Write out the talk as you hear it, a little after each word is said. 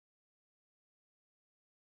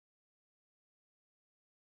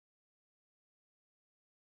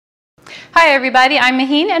Hi everybody, I'm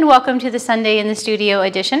Mahin and welcome to the Sunday in the Studio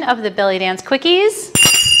edition of the Bellydance Quickies.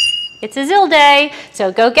 It's a Zill day,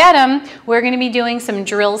 so go get them. We're going to be doing some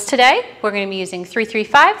drills today. We're going to be using 3-3-5,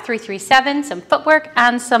 3-3-7, some footwork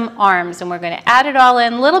and some arms, and we're going to add it all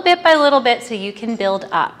in little bit by little bit so you can build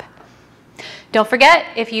up. Don't forget,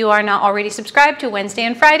 if you are not already subscribed to Wednesday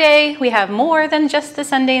and Friday, we have more than just the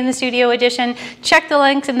Sunday in the Studio edition. Check the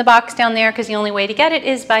links in the box down there because the only way to get it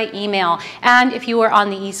is by email. And if you are on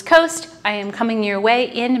the East Coast, I am coming your way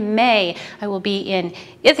in May. I will be in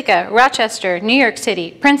Ithaca, Rochester, New York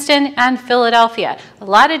City, Princeton, and Philadelphia. A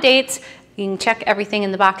lot of dates. You can check everything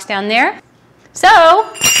in the box down there. So,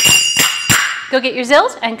 go get your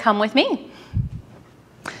Zills and come with me.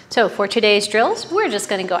 So for today's drills, we're just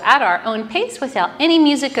going to go at our own pace without any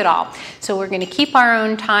music at all. So we're going to keep our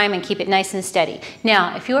own time and keep it nice and steady.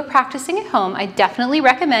 Now, if you are practicing at home, I definitely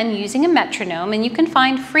recommend using a metronome, and you can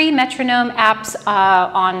find free metronome apps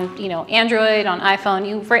on Android, on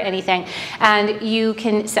iPhone, for anything. And you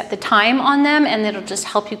can set the time on them, and it'll just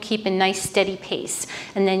help you keep a nice steady pace.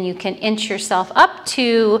 And then you can inch yourself up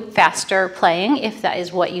to faster playing if that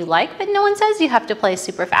is what you like, but no one says you have to play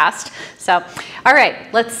super fast. So, all right,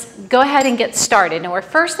 let's go ahead and get started. Now, our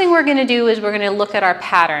first thing we're going to do is we're going to look at our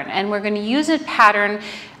pattern, and we're going to use a pattern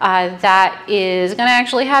that is going to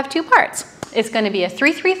actually have two parts. It's going to be a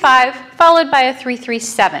 3-3-5 followed by a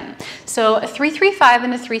 3-3-7. So a 3-3-5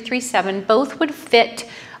 and a 3-3-7 both would fit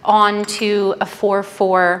onto a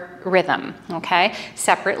 4-4 rhythm, okay,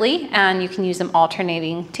 separately, and you can use them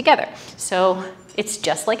alternating together. So it's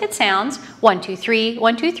just like it sounds. 1, 2, 3,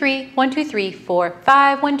 1, 2, 3, 1, 2, 3, 4,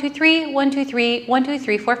 5, 1, 2, 3, 1, 2, 3, 1, 2,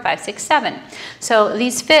 3, 4, 5, 6, 7. So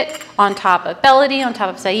these fit on top of Bellydance, on top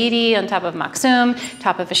of Saidi, on top of Maksum,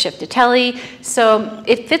 top of a Shiftatelli. So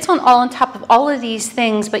it fits on top of all of these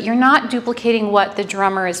things, but you're not duplicating what the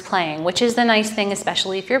drummer is playing, which is the nice thing,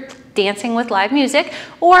 especially if you're dancing with live music,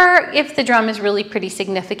 or if the drum is really pretty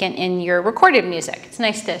significant in your recorded music. It's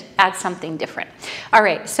nice to add something different. All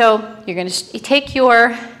right, so you're going to take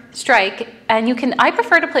your strike, and you can, I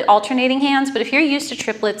prefer to play alternating hands, but if you're used to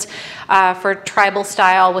triplets for tribal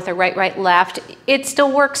style with a right, right, left, it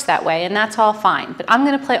still works that way, and that's all fine. But I'm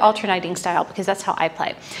going to play alternating style because that's how I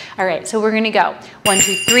play. All right, so we're going to go 1,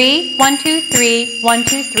 2, 3, 1, 2, 3, 1,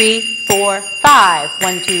 2, 3, 4, 5,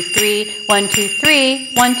 1, 2, 3, 1, 2,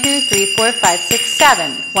 3, 1, 2, 3, 4, 5, 6,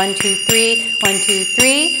 7, 1, 2, 3, 1, 2,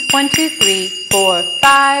 3, 1, 2, 3, 4,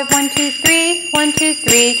 5, 1, 2, 3, 1, 2,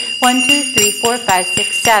 3, 1, 2, 3, 4, 5,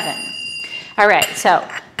 6, 7. All right, so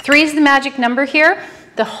 3 is the magic number here.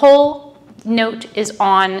 The whole note is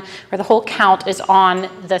on, or the whole count is on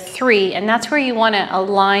the 3, and that's where you want to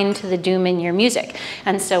align to the doom in your music.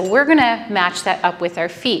 And so we're going to match that up with our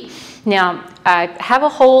feet. Now, I have a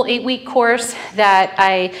whole 8-week course that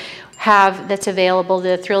I have that's available,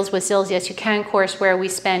 the Thrills with Zills Yes You Can course, where we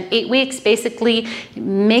spend 8 weeks basically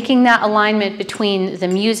making that alignment between the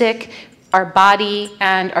music, our body,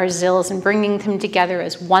 and our zills, and bringing them together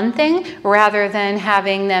as one thing rather than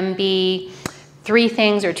having them be 3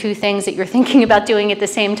 things or 2 things that you're thinking about doing at the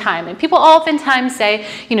same time. And people oftentimes say,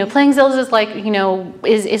 playing zills is like,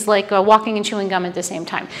 is like walking and chewing gum at the same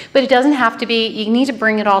time. But it doesn't have to be. You need to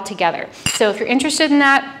bring it all together. So if you're interested in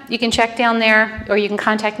that, you can check down there, or you can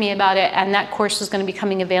contact me about it, and that course is going to be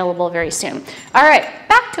coming available very soon. All right,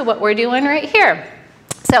 back to what we're doing right here.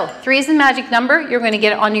 So 3 is the magic number. You're going to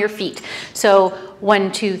get it onto your feet. So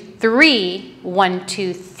 1, 2, 3, 1,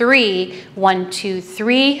 2, 3, 1, 2,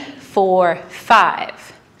 3, 4,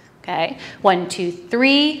 5. Okay, 1, 2,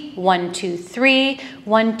 3, 1, 2, 3,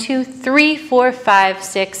 1, 2, 3, 4, 5,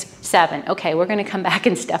 6, 7. Okay, we're going to come back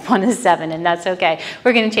and step on a 7, and that's okay.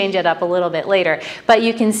 We're going to change it up a little bit later. But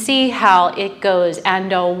you can see how it goes,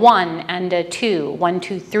 and a 1, and a 2, 1,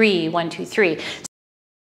 2, 3, 1, 2, 3.